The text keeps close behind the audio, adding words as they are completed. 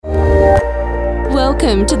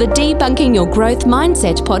Welcome to the Debunking Your Growth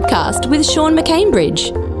Mindset podcast with Sean McCambridge.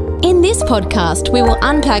 In this podcast, we will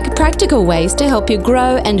unpack practical ways to help you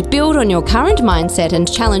grow and build on your current mindset and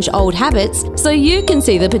challenge old habits so you can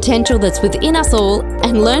see the potential that's within us all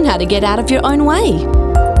and learn how to get out of your own way.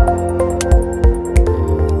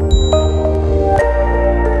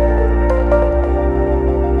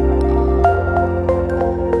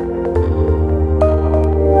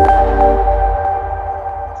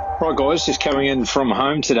 Guys, just coming in from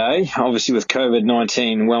home today, obviously with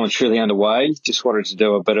COVID-19 well and truly underway. Just wanted to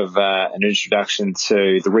do a bit of an introduction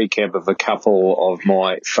to the recap of a couple of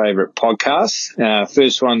my favourite podcasts.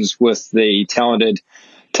 First one's with the talented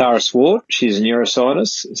Tara Swart. She's a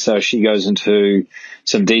neuroscientist, so she goes into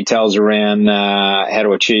some details around how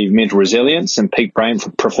to achieve mental resilience and peak brain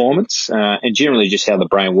performance, and generally just how the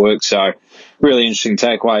brain works. So really interesting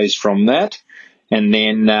takeaways from that. And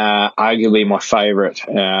then arguably my favourite,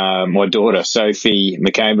 my daughter, Sophie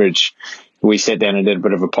McCambridge, we sat down and did a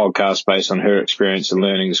bit of a podcast based on her experience and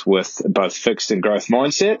learnings with both fixed and growth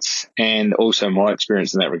mindsets and also my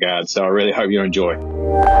experience in that regard. So I really hope you enjoy.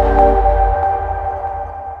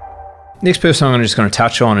 Next person I'm just going to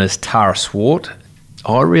touch on is Tara Swart.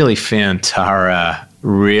 I really found Tara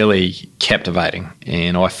really captivating,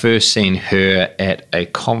 and I first seen her at a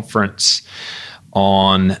conference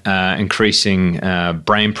on increasing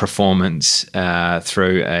brain performance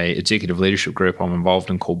through a executive leadership group I'm involved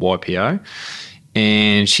in called YPO.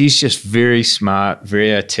 And she's just very smart,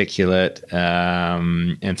 very articulate,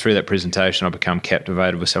 and through that presentation I've become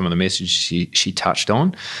captivated with some of the messages she touched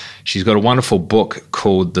on. She's got a wonderful book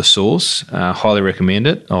called The Source. Highly recommend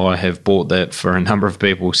it. I have bought that for a number of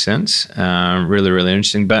people since. Really, really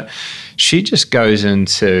interesting. But she just goes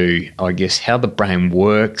into, I guess, how the brain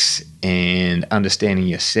works and understanding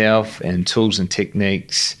yourself and tools and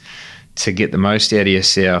techniques to get the most out of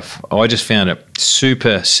yourself. I just found it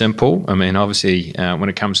super simple. I mean, obviously, when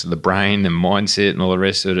it comes to the brain and mindset and all the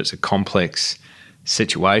rest of it, it's a complex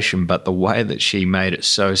situation, but the way that she made it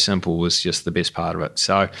so simple was just the best part of it.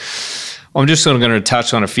 So I'm just sort of going to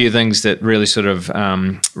touch on a few things that really sort of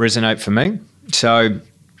resonate for me. So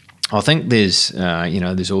I think there's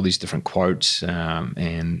all these different quotes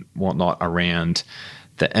and whatnot around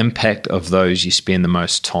the impact of those you spend the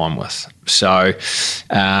most time with. So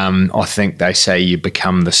I think they say you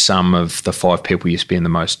become the sum of the 5 people you spend the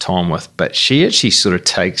most time with, but she actually sort of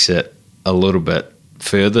takes it a little bit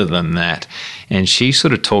further than that. And she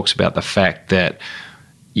sort of talks about the fact that,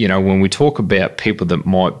 you know, when we talk about people that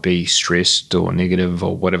might be stressed or negative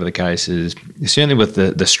or whatever the case is, certainly with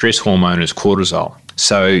the stress hormone is cortisol.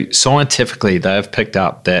 So scientifically, they've picked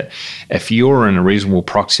up that if you're in a reasonable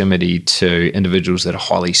proximity to individuals that are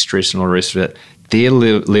highly stressed and all the rest of it, their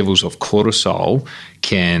levels of cortisol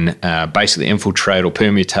can basically infiltrate or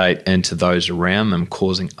permutate into those around them,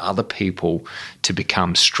 causing other people to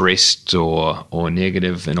become stressed or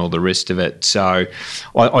negative and all the rest of it. So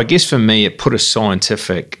I guess for me, it put a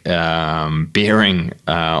scientific bearing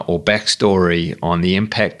or backstory on the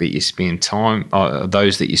impact that you spend time,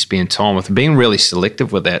 those that you spend time with, and being really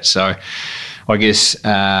selective with that. So I guess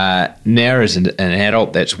now as an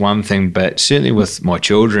adult, that's one thing, but certainly with my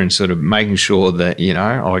children, sort of making sure that, you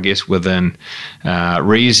know, I guess within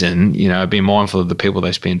reason, you know, being mindful of the people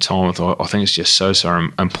they spend time with, I think it's just so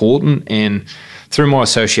important. And through my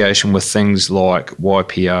association with things like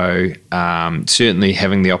YPO, certainly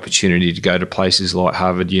having the opportunity to go to places like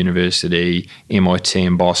Harvard University, MIT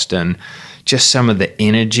and Boston, just some of the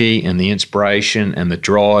energy and the inspiration and the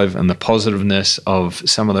drive and the positiveness of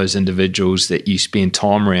some of those individuals that you spend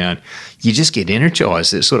time around, you just get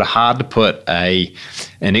energized. It's sort of hard to put an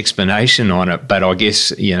explanation on it, but I guess,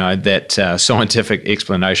 you know, that scientific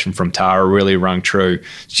explanation from Tara really rung true.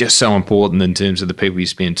 It's just so important in terms of the people you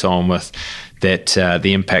spend time with, that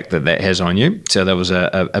the impact that has on you. So that was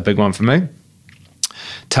a big one for me.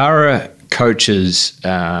 Tara coaches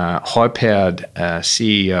high-powered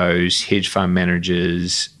CEOs, hedge fund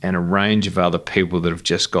managers, and a range of other people that have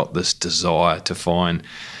just got this desire to find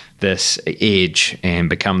this edge and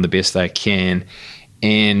become the best they can.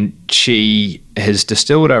 And she has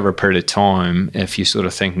distilled over a period of time, if you're sort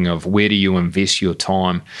of thinking of where do you invest your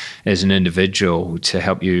time as an individual to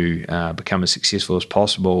help you become as successful as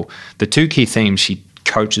possible, the 2 key themes she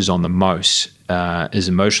coaches on the most is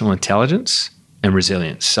emotional intelligence and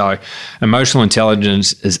resilience. So emotional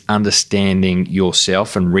intelligence is understanding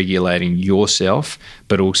yourself and regulating yourself,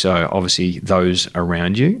 but also obviously those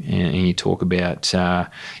around you. And you talk about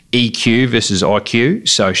EQ versus IQ.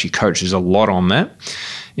 So she coaches a lot on that.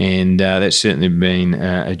 And that's certainly been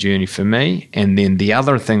a journey for me. And then the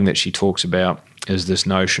other thing that she talks about is this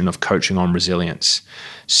notion of coaching on resilience.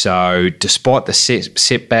 So despite the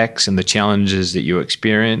setbacks and the challenges that you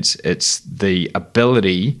experience, it's the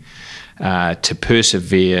ability to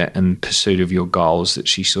persevere in pursuit of your goals that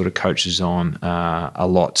she sort of coaches on a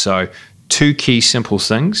lot. So 2 key simple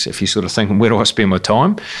things, if you're sort of thinking, where do I spend my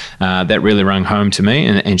time? That really rang home to me,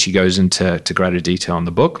 and she goes into greater detail in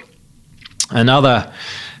the book. Another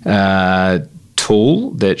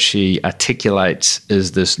tool that she articulates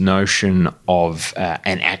is this notion of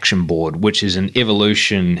an action board, which is an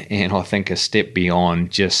evolution and I think a step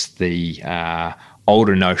beyond just the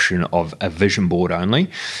older notion of a vision board only.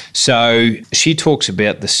 So she talks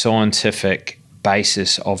about the scientific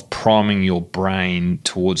basis of priming your brain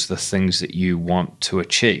towards the things that you want to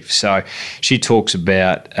achieve. So she talks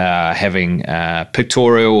about having a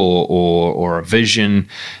pictorial or a vision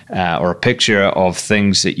or a picture of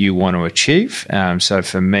things that you want to achieve. So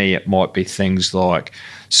for me, it might be things like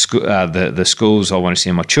the schools I want to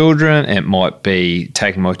send my children. It might be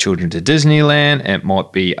taking my children to Disneyland. It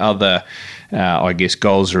might be other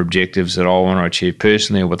goals or objectives that I want to achieve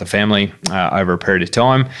personally or with the family over a period of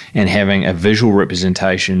time, and having a visual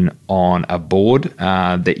representation on a board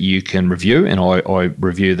that you can review. And I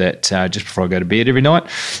review that just before I go to bed every night.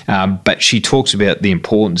 But she talks about the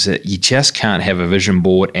importance that you just can't have a vision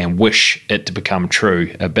board and wish it to become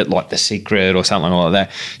true, a bit like The Secret or something like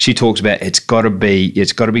that. She talks about it's got to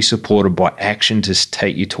be supported by action to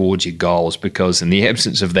take you towards your goals, because in the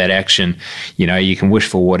absence of that action, you can wish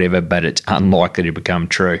for whatever, but it's unlikely to become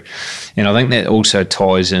true. And I think that also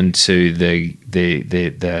ties into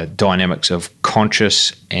the dynamics of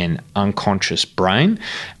conscious and unconscious brain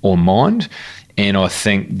or mind. And I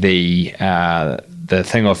think the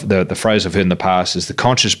phrase I've heard in the past is the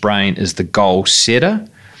conscious brain is the goal setter,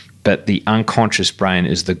 but the unconscious brain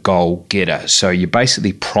is the goal getter. So you're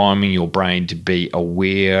basically priming your brain to be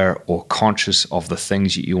aware or conscious of the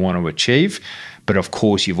things that you want to achieve. But of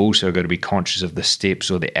course, you've also got to be conscious of the steps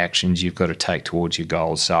or the actions you've got to take towards your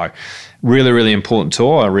goals. So really, really important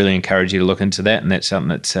tool. I really encourage you to look into that. And that's something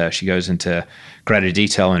that she goes into greater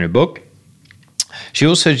detail in her book. She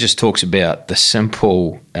also just talks about the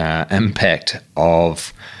simple impact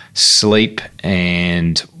of sleep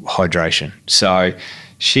and hydration. So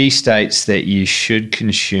she states that you should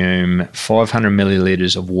consume 500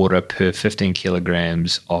 milliliters of water per 15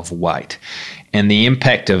 kilograms of weight. And the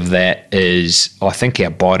impact of that is, I think our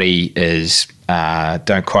body is,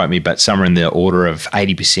 don't quote me, but somewhere in the order of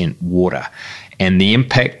 80% water. And the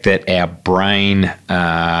impact that our brain,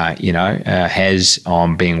 has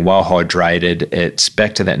on being well hydrated, it's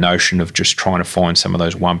back to that notion of just trying to find some of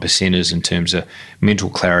those 1%ers in terms of mental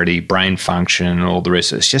clarity, brain function, and all the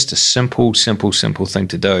rest. It's just a simple thing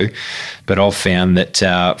to do. But I've found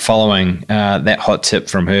that following that hot tip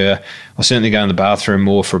from her, I certainly go in the bathroom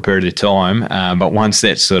more for a period of time. But once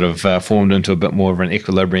that's sort of formed into a bit more of an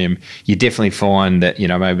equilibrium, you definitely find that,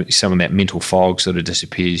 maybe some of that mental fog sort of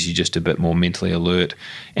disappears. You're just a bit more mentally alert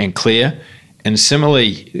and clear. And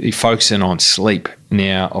similarly, focusing on sleep.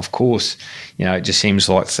 Now, of course, it just seems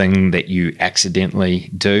like a thing that you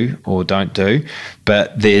accidentally do or don't do.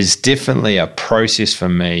 But there's definitely a process for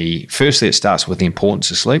me. Firstly, it starts with the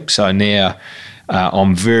importance of sleep. So now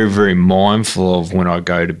I'm very, very mindful of when I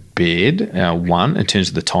go to bed, one, in terms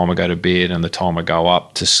of the time I go to bed and the time I go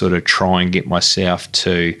up, to sort of try and get myself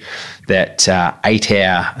to that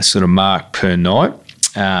 8-hour sort of mark per night.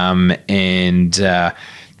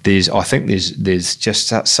 There's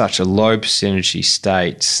just such a low percentage of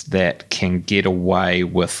states that can get away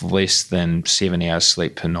with less than 7 hours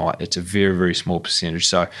sleep per night. It's a very, very small percentage.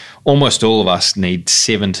 So almost all of us need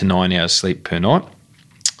 7 to 9 hours sleep per night.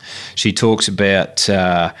 She talks about,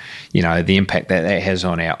 the impact that has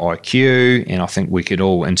on our IQ. And I think we could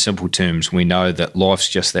all, in simple terms, we know that life's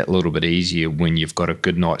just that little bit easier when you've got a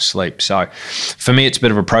good night's sleep. So for me, it's a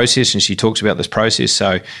bit of a process, and she talks about this process.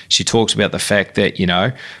 So she talks about the fact that,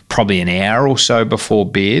 probably an hour or so before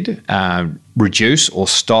bed, reduce or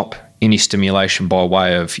stop any stimulation by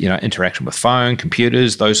way of, interaction with phone,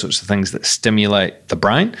 computers, those sorts of things that stimulate the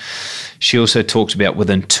brain. She also talks about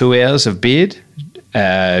within 2 hours of bed,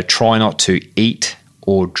 try not to eat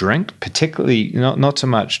or drink, particularly not so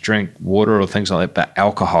much drink water or things like that, but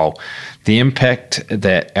alcohol. The impact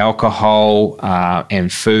that alcohol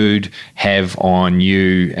and food have on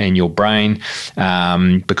you and your brain,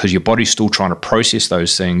 because your body's still trying to process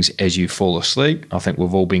those things as you fall asleep. I think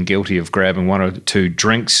we've all been guilty of grabbing 1 or 2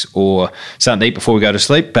 drinks or something to eat before we go to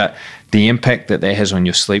sleep, but the impact that has on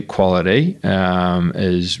your sleep quality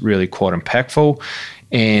is really quite impactful.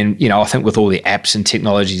 And, I think with all the apps and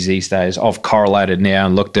technologies these days, I've correlated now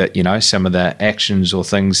and looked at, some of the actions or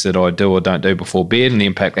things that I do or don't do before bed and the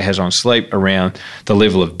impact it has on sleep around the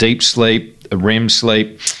level of deep sleep, REM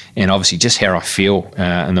sleep, and obviously just how I feel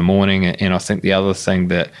in the morning. And I think the other thing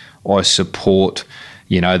that I support,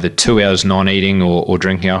 the 2 hours non-eating or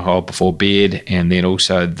drinking alcohol before bed, and then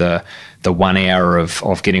also the 1 hour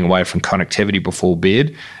of getting away from connectivity before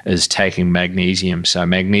bed is taking magnesium. So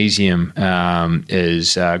magnesium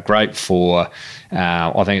is great for,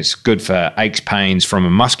 I think it's good for aches, pains from a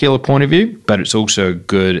muscular point of view, but it's also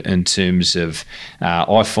good in terms of,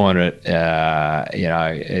 I find it,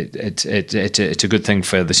 it's a good thing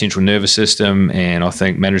for the central nervous system, and I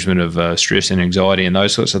think management of stress and anxiety and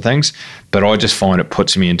those sorts of things. But I just find it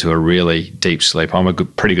puts me into a really deep sleep. I'm a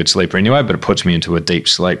pretty good sleeper anyway, but it puts me into a deep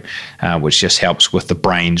sleep, which just helps with the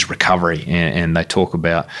brain's recovery. And they talk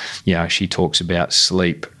about, she talks about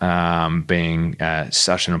sleep being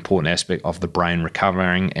such an important aspect of the brain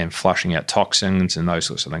recovering and flushing out toxins and those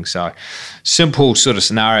sorts of things. So simple sort of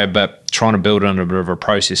scenario, but trying to build on a bit of a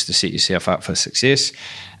process to set yourself up for success.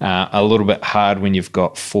 A little bit hard when you've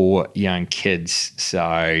got 4 young kids.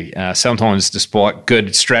 So sometimes despite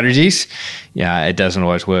good strategies, it doesn't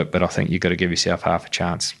always work, but I think you've got to give yourself half a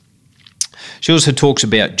chance. She also talks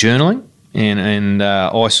about journaling, and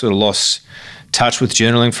I sort of lost touch with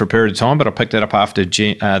journaling for a period of time, but I picked it up after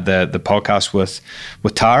the podcast with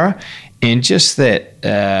Tara. And just that,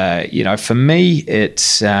 for me,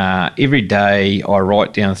 it's every day I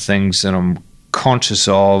write down things that I'm conscious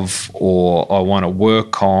of or I want to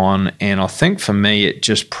work on. And I think for me, it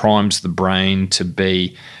just primes the brain to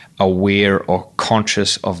be aware or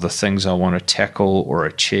conscious of the things I want to tackle or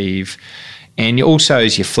achieve. And also,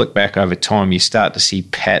 as you flick back over time, you start to see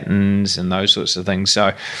patterns and those sorts of things.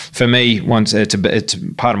 So for me, once it's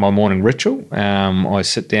part of my morning ritual. I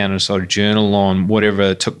sit down and sort of journal on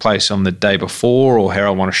whatever took place on the day before or how I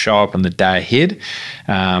want to show up on the day ahead.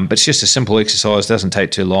 But it's just a simple exercise, doesn't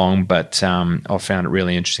take too long, but I found it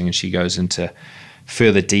really interesting, and she goes into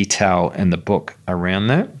further detail in the book around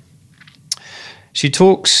that. She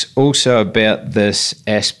talks also about this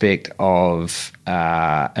aspect of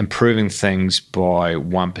improving things by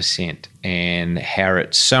 1% and how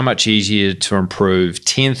it's so much easier to improve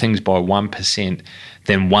 10 things by 1%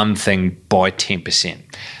 than one thing by 10%.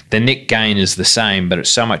 The net gain is the same, but it's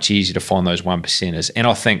so much easier to find those 1%ers. And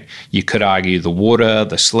I think you could argue the water,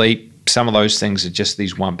 the sleep, some of those things are just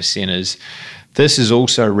these 1%ers. This is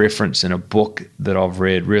also referenced in a book that I've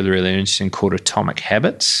read, really, really interesting, called Atomic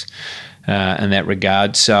Habits. In that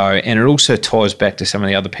regard. So, and it also ties back to some of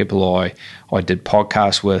the other people I did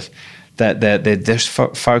podcasts with, that there's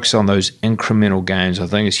focus on those incremental gains. I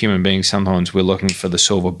think as human beings, sometimes we're looking for the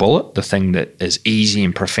silver bullet, the thing that is easy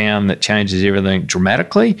and profound that changes everything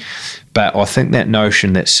dramatically. But I think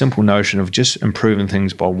that simple notion of just improving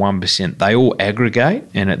things by 1%, they all aggregate.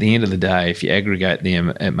 And at the end of the day, if you aggregate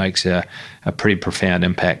them, it makes a pretty profound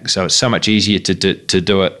impact. So it's so much easier to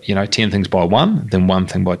do it, 10 things by 1 than one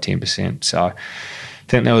thing by 10%. So I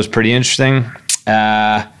think that was pretty interesting.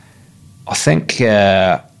 I think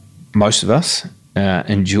most of us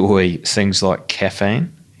enjoy things like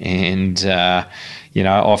caffeine, and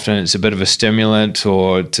often it's a bit of a stimulant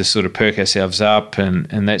or to sort of perk ourselves up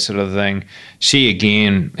and that sort of thing. She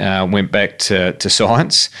again went back to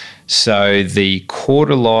science. So the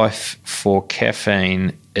quarter life for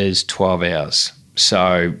caffeine is 12 hours.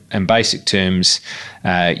 So in basic terms,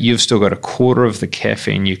 you've still got a quarter of the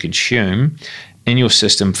caffeine you consume in your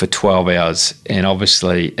system for 12 hours. And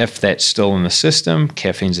obviously, if that's still in the system,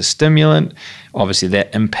 caffeine's a stimulant. Obviously,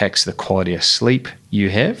 that impacts the quality of sleep you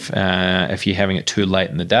have if you're having it too late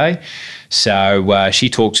in the day. So she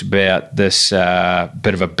talks about this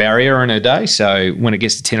bit of a barrier in her day. So when it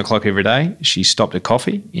gets to 10 o'clock every day, she stopped her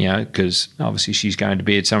coffee, because obviously she's going to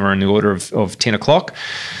bed somewhere in the order of 10 o'clock.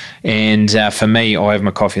 And for me, I have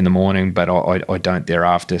my coffee in the morning, but I don't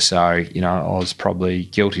thereafter. So, I was probably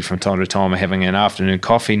guilty from time to time of having an afternoon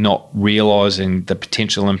coffee, not realising the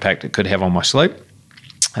potential impact it could have on my sleep.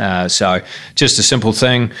 So just a simple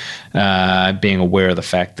thing, being aware of the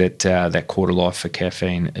fact that that quarter life for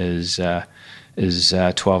caffeine is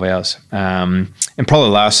 12 hours. And probably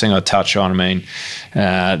the last thing I'd touch on,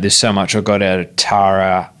 there's so much I got out of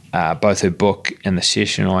Tara, both her book and the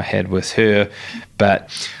session I had with her. But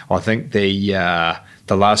I think the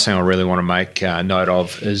last thing I really want to make note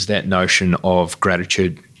of is that notion of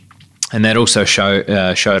gratitude. And that also showed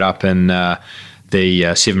up in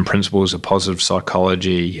the 7 Principles of Positive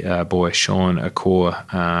Psychology by Sean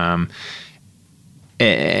Akor.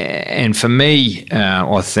 And for me,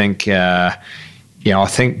 I think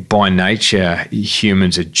by nature,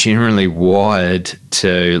 humans are generally wired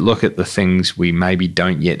to look at the things we maybe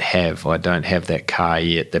don't yet have. I don't have that car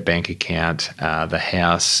yet, the bank account, the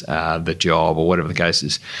house, the job, or whatever the case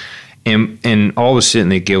is. And I was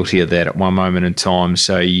certainly guilty of that at one moment in time.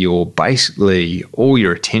 So all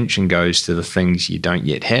your attention goes to the things you don't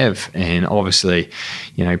yet have. And obviously,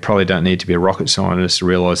 you probably don't need to be a rocket scientist to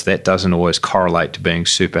realize that doesn't always correlate to being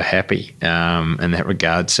super happy in that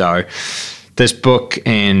regard. So this book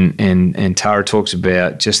and Tara talks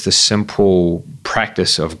about just the simple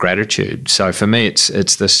practice of gratitude. So for me,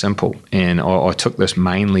 it's this simple. And I took this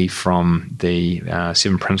mainly from the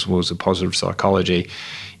 7 Principles of Positive Psychology.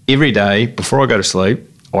 Every day before I go to sleep,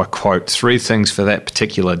 I quote 3 things for that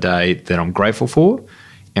particular day that I'm grateful for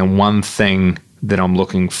and 1 thing that I'm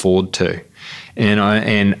looking forward to.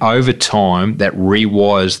 And over time, that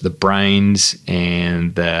rewires the brains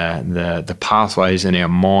and the pathways in our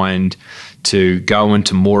mind to go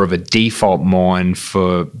into more of a default mind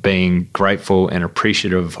for being grateful and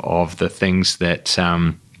appreciative of the things that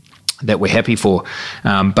we're happy for.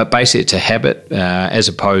 But basically it's a habit as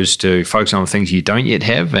opposed to focusing on things you don't yet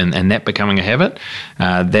have and that becoming a habit.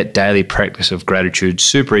 That daily practice of gratitude,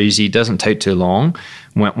 super easy, doesn't take too long.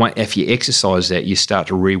 If you exercise that, you start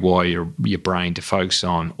to rewire your brain to focus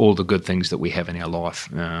on all the good things that we have in our life,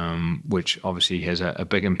 which obviously has a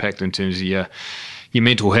big impact in terms of your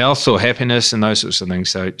mental health or happiness and those sorts of things.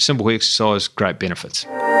 So simple exercise, great benefits.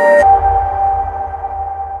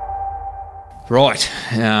 Right.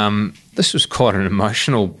 This was quite an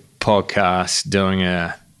emotional podcast, doing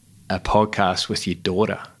a podcast with your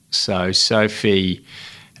daughter. So Sophie,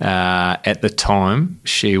 at the time,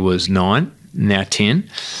 she was 9, now 10.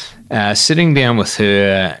 Sitting down with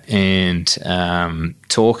her and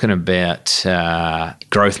talking about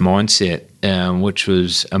growth mindset, which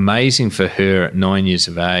was amazing for her at 9 years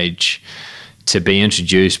of age, to be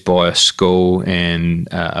introduced by a school and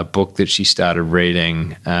a book that she started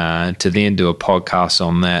reading, to then do a podcast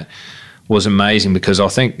on that, was amazing, because I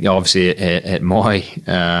think obviously at my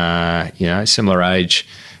similar age,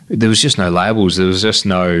 there was just no labels, there was just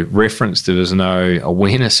no reference, there was no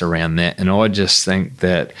awareness around that. And I just think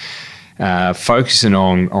that focusing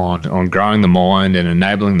on growing the mind and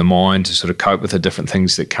enabling the mind to sort of cope with the different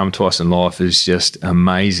things that come to us in life is just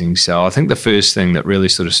amazing. So I think the first thing that really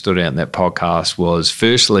sort of stood out in that podcast was,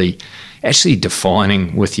 firstly, actually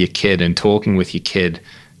defining with your kid and talking with your kid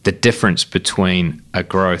the difference between a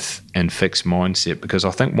growth and fixed mindset, because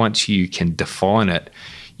I think once you can define it,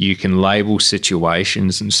 you can label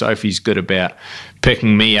situations. And Sophie's good about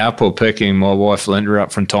picking me up or picking my wife Linda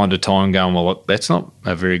up from time to time, going, well, that's not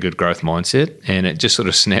a very good growth mindset. And it just sort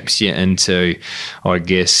of snaps you into, I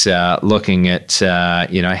guess, looking at, how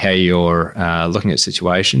you're looking at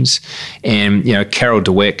situations. And, Carol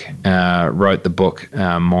Dweck wrote the book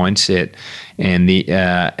Mindset, and the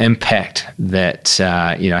impact that,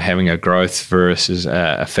 having a growth versus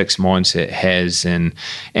a fixed mindset has, and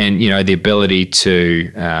the ability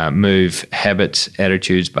to move habits,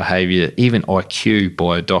 attitudes, behavior, even IQ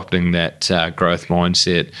by adopting that growth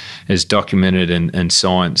mindset is documented in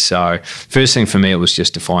science. So first thing for me, it was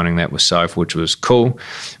just defining that with Soph, which was cool.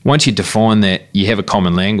 Once you define that, you have a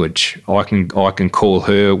common language. I can call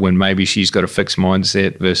her when maybe she's got a fixed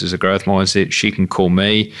mindset versus a growth mindset. She can call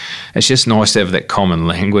me. It's just nice to have that common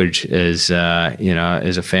language as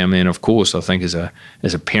a family. And of course, I think as a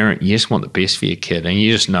parent, you just want the best for your kid, and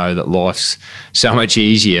you just know that life's so much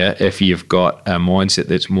easier if you've got a mindset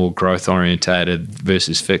that's more growth orientated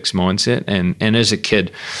versus fixed mindset. And as a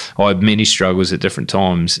kid, I had many struggles at different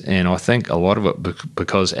times, and I think a lot of it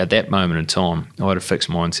because at that moment in time, I had a fixed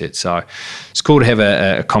mindset. So it's cool to have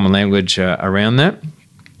a common language around that.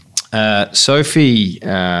 Sophie,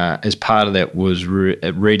 as part of that, was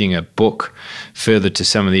reading a book further to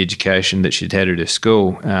some of the education that she'd had at her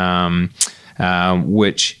school,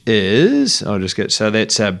 which is,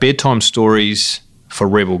 that's Bedtime Stories for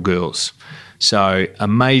Rebel Girls. So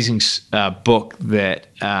amazing book that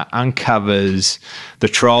uncovers the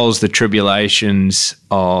trials, the tribulations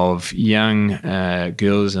of young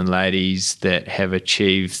girls and ladies that have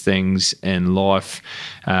achieved things in life,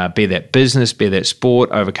 be that business, be that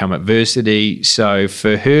sport, overcome adversity. So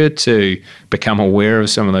for her to become aware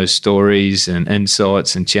of some of those stories and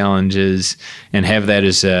insights and challenges and have that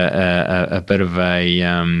as a bit of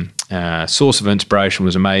a source of inspiration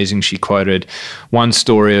was amazing. She quoted one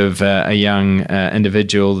story of a young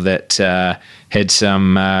individual that had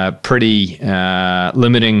some pretty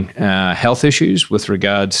limiting health issues with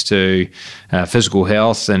regards to physical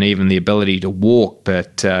health and even the ability to walk,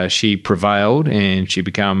 but she prevailed and she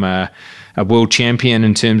became a world champion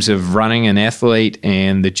in terms of running, an athlete,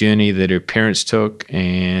 and the journey that her parents took.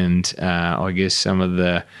 And I guess some of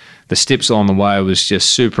the steps along the way was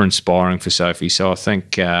just super inspiring for Sophie. So I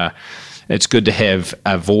think it's good to have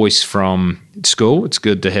a voice from school. It's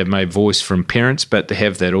good to have my voice from parents, but to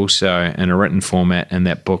have that also in a written format. And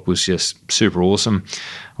that book was just super awesome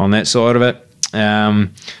on that side of it.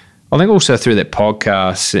 I think also through that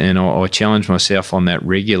podcast, and I challenge myself on that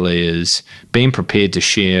regularly, is being prepared to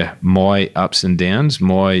share my ups and downs,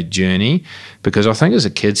 my journey, because I think as a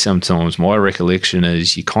kid sometimes my recollection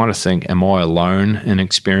is you kind of think, am I alone in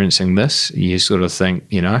experiencing this? You sort of think,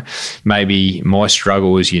 maybe my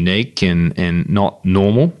struggle is unique and not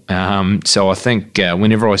normal. So I think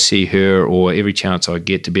whenever I see her, or every chance I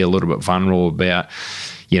get to be a little bit vulnerable about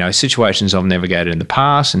situations I've navigated in the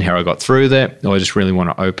past and how I got through that, I just really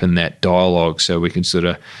want to open that dialogue so we can sort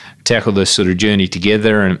of tackle this sort of journey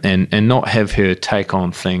together and not have her take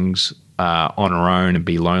on things on her own and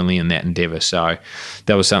be lonely in that endeavour. So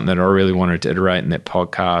that was something that I really wanted to iterate in that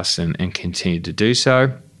podcast and continue to do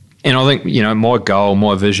so. And I think, my goal,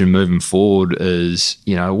 my vision moving forward is,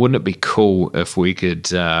 wouldn't it be cool if we could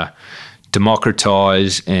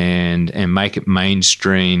democratize and make it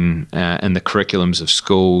mainstream in the curriculums of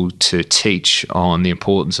school to teach on the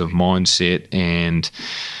importance of mindset. And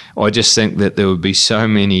I just think that there would be so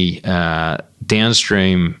many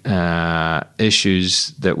downstream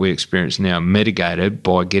issues that we experience now mitigated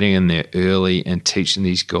by getting in there early and teaching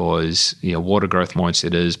these guys what a growth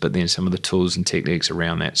mindset is, but then some of the tools and techniques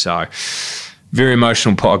around that. So very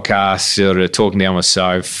emotional podcast, sort of talking down with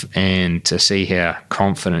Soph, and to see how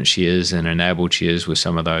confident she is and enabled she is with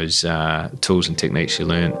some of those tools and techniques she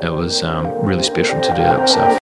learned, it was really special to do that with Soph.